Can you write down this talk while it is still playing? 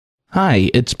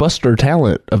Hi, it's Buster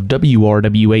Talent of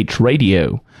WRWH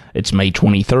Radio. It's May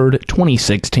 23rd,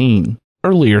 2016.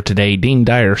 Earlier today, Dean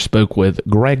Dyer spoke with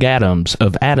Greg Adams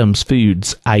of Adams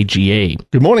Foods IGA.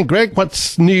 Good morning, Greg.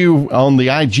 What's new on the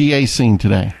IGA scene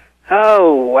today?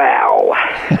 Oh, wow.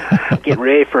 Getting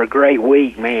ready for a great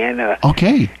week, man.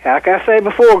 Okay. Like I said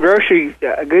before,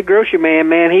 a good grocery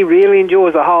man, he really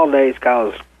enjoys the holidays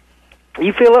because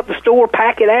you fill up the store,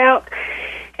 pack it out,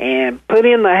 and put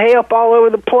in the help all over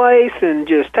the place and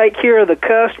just take care of the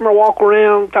customer, walk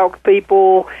around, talk to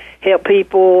people, help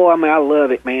people. I mean, I love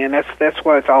it, man. That's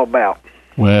what it's all about.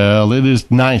 Well, it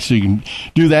is nice. You can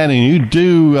do that, and you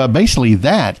do basically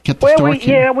that. Get the store. We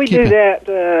do that.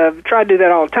 Try to do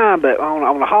that all the time, but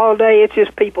on a holiday, it's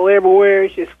just people everywhere.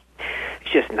 It's just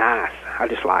nice. I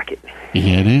just like it.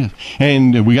 Yeah, it is.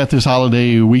 And we got this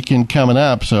holiday weekend coming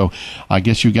up, so I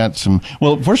guess you got some.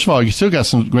 Well, first of all, you still got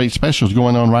some great specials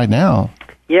going on right now.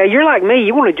 Yeah, you're like me.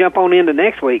 You want to jump on into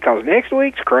next week because next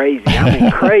week's crazy. I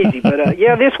mean, crazy. But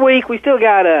this week we still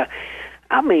got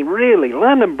really,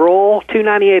 London broil,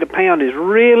 $2.98 a pound has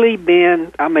really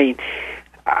been. I mean,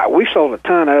 we sold a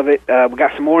ton of it. We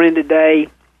got some more in today.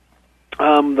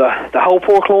 The whole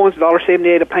pork loins,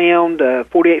 $1.78 a pound.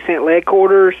 48-cent leg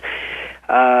quarters.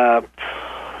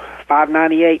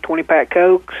 $5.98 20-pack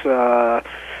Cokes. I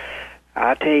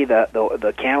tell you,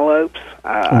 the cantaloupes.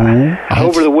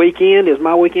 Over the weekend is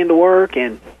my weekend to work,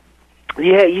 and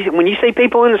when you see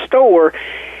people in the store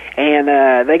and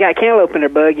they got cantaloupe in their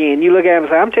buggy, and you look at them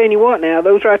and say, "I'm telling you what, now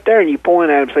those right there," and you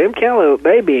point at them and say, "Them cantaloupe,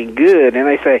 they being good," and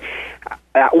they say,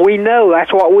 "We know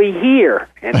that's what we hear,"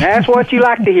 and that's what you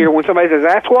like to hear when somebody says,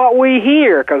 "That's what we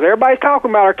hear," because everybody's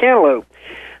talking about our cantaloupe.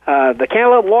 The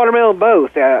cantaloupe and watermelon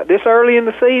both. This early in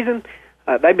the season,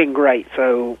 they've been great.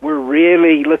 So we're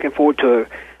really looking forward to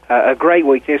a great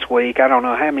week this week. I don't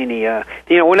know how many.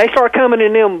 When they start coming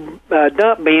in them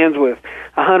dump bins with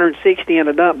 160 in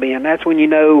a dump bin, that's when you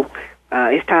know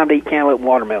it's time to eat cantaloupe and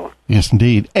watermelon. Yes,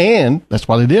 indeed. And that's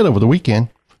what they did over the weekend.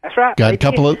 That's right. Got a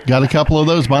couple of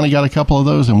those. Bonnie got a couple of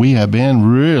those, and we have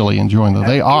been really enjoying those.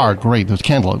 They are great, those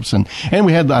cantaloupes, and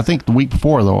we had, I think, the week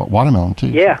before the watermelon too.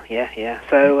 Yeah.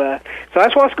 So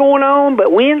that's what's going on.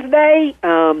 But Wednesday,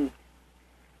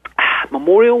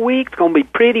 Memorial Week, it's going to be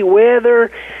pretty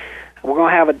weather. We're going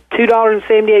to have a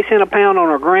 $2.78 a pound on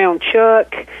our ground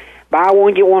chuck. Buy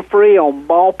one get one free on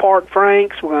Ballpark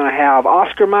Franks. We're going to have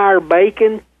Oscar Mayer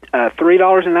bacon,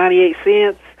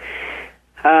 $3.98.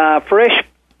 Fresh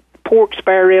pork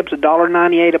spare ribs,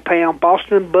 $1.98 a pound.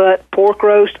 Boston butt pork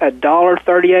roast,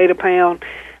 $1.38 a pound.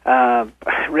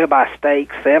 Ribeye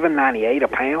steak, $7.98 a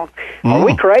pound. Are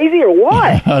we crazy or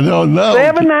what? I don't know.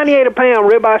 $7.98 a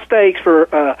pound ribeye steaks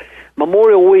for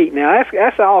Memorial Week. Now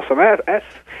that's awesome.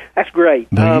 That's great.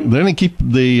 They're going to keep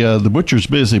the butchers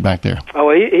busy back there.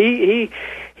 Oh, he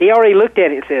already looked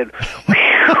at it and said,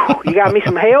 "You got me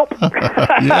some help?" Yeah.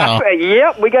 I said,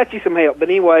 "Yep, we got you some help." But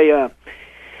anyway,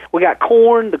 we got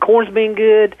corn. The corn's been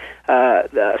good.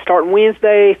 Starting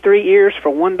Wednesday, 3 ears for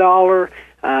 $1.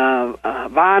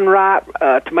 Vine ripe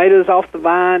tomatoes off the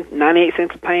vine, 98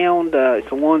 cents a pound. It's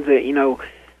the ones that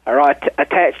are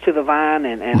attached to the vine,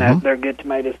 and they're good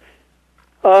tomatoes.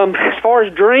 As far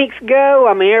as drinks go,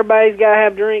 I mean, everybody's got to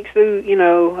have drinks through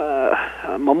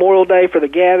Memorial Day for the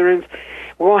gatherings.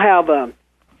 We're gonna have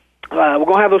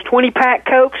those 20-pack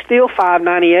Cokes, still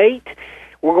 $5.98.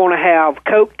 We're going to have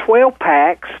Coke 12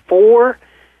 packs, 4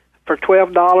 for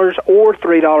 $12 or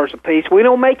 $3 a piece. We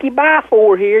don't make you buy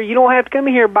 4 here. You don't have to come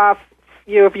in here and buy.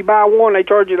 If you buy one, they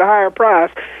charge you the higher price.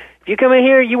 If you come in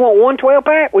here, you want one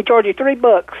 12-pack, we charge you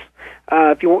 $3.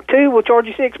 If you want 2, we'll charge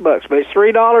you $6. But it's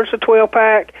 $3 a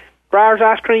 12-pack. Breyer's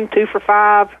ice cream, 2 for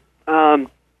 $5.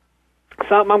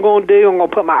 Something I'm going to do, I'm going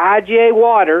to put my IGA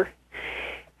water,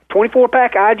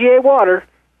 24-pack IGA water,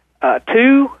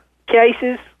 2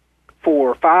 cases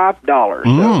for $5.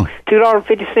 So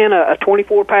 $2.50 a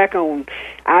 24-pack on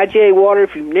IGA water.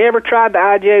 If you've never tried the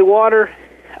IGA water,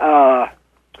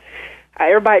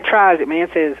 everybody tries it, man,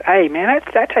 says, "Hey, man,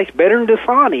 that tastes better than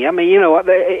Dasani." I mean,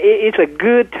 it's a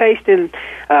good tasting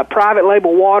private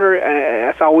label water.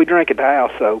 That's all we drink at the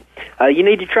house. So you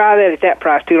need to try that at that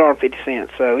price, $2.50.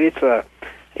 So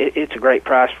it's a great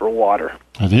price for water.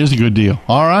 It is a good deal.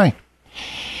 All right.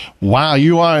 Wow,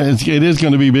 it is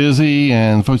going to be busy,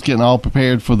 and folks getting all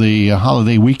prepared for the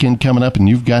holiday weekend coming up, and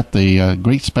you've got the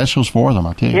great specials for them,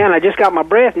 I'll tell you. Yeah, and I just got my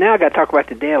breath. Now I got to talk about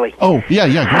the deli. Oh, yeah,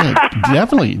 go ahead.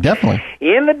 Definitely.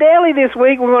 In the deli this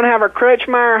week, we're going to have our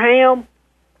Crutchmeyer ham,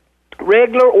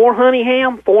 regular or honey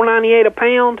ham, $4.98 a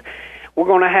pound. We're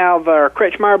going to have our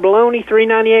Crutchmeyer bologna,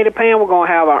 $3.98 a pound. We're going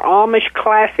to have our Amish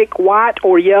classic white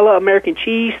or yellow American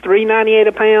cheese, $3.98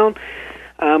 a pound.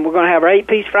 We're going to have our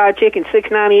 8-piece fried chicken,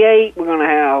 $6.98. We're going to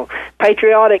have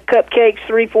patriotic cupcakes,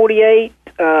 $3.48.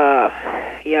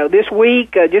 This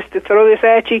week, just to throw this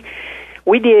at you,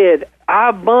 we did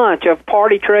a bunch of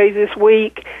party trays this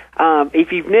week.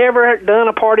 If you've never done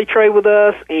a party tray with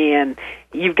us and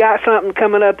you've got something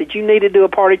coming up that you need to do a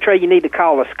party tray, you need to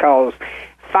call us, because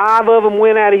 5 of them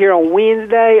went out of here on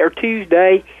Wednesday or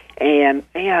Tuesday. And,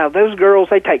 those girls,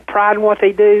 they take pride in what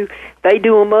they do. They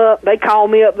do them up. They call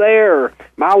me up there, or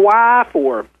my wife,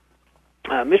 or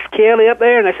Mr. Kelly up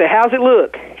there, and they say, how's it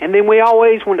look? And then we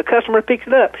always, when the customer picks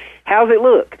it up, how's it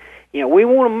look? We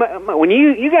want to, when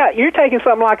you're taking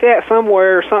something like that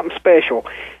somewhere, something special,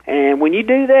 and when you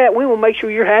do that, we will make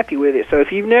sure you're happy with it. So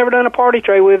if you've never done a party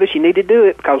tray with us, you need to do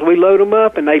it, because we load them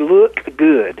up, and they look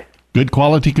good. Good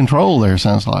quality control there,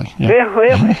 sounds like. Yeah.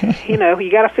 Well, you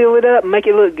got to fill it up and make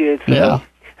it look good. So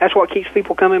that's what keeps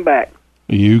people coming back.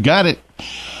 You got it.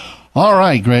 All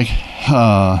right, Greg.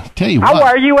 Tell you what. I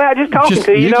wear you out just talking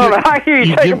to you. I hear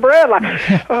you taking breath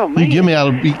like, oh, man. You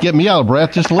get me out of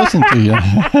breath just to listen to you.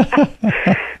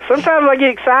 Sometimes I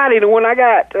get excited, and when I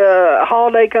got a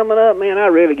holiday coming up, man, I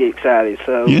really get excited.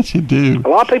 So yes, you do. A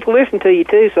lot of people listen to you,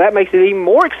 too, so that makes it even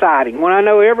more exciting. When I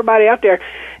know everybody out there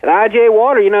at IGA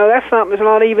Water, that's something that's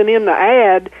not even in the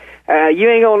ad. You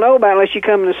ain't going to know about it unless you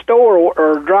come in the store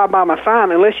or drive by my sign.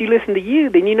 Unless you listen to you,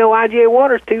 then you know IGA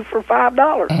Water's 2 for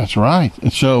 $5. That's right.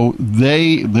 And so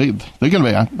they're going to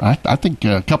be, I think,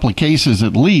 a couple of cases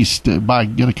at least.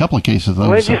 Get a couple of cases of those.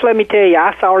 Well, just let me tell you,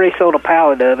 I already sold a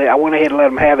pallet of it. I went ahead and let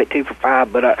them have it 2 for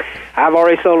 $5. But I've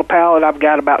already sold a pallet. I've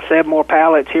got about 7 more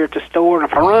pallets here at the store. And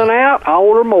if I run out, I'll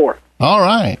order more. All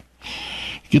right.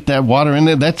 Get that water in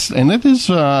there. It is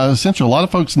essential. A lot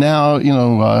of folks now,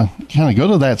 kind of go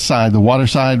to that side, the water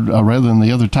side, rather than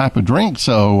the other type of drink.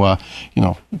 So,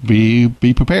 be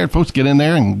prepared, folks. Get in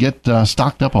there and get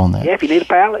stocked up on that. Yeah, if you need a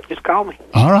pallet, just call me.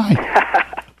 All right.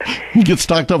 Get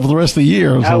stocked up for the rest of the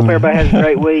year. I hope everybody has a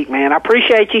great week, man. I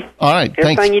appreciate you. All right.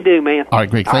 Everything thanks. you do, man. All right,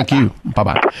 Greg. Thank you.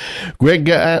 Bye-bye. Greg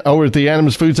over at the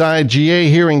Adams Foods IGA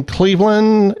here in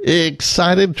Cleveland.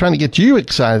 Excited, trying to get you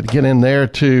excited to get in there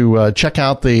to check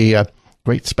out the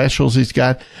great specials he's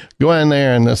got. Go in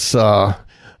there and let's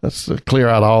clear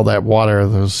out all that water,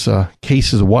 those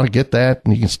cases of water. Get that,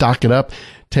 and you can stock it up.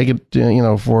 Take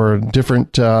it, for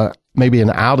different maybe an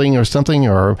outing or something,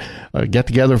 or a get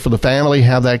together for the family.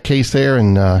 Have that case there,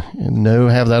 and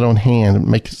have that on hand.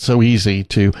 Make it so easy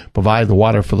to provide the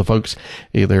water for the folks,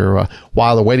 either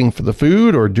while they're waiting for the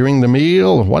food or during the meal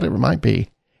or whatever it might be.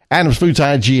 Adams Foods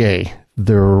IGA.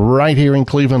 They're right here in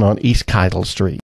Cleveland on East Keitel Street.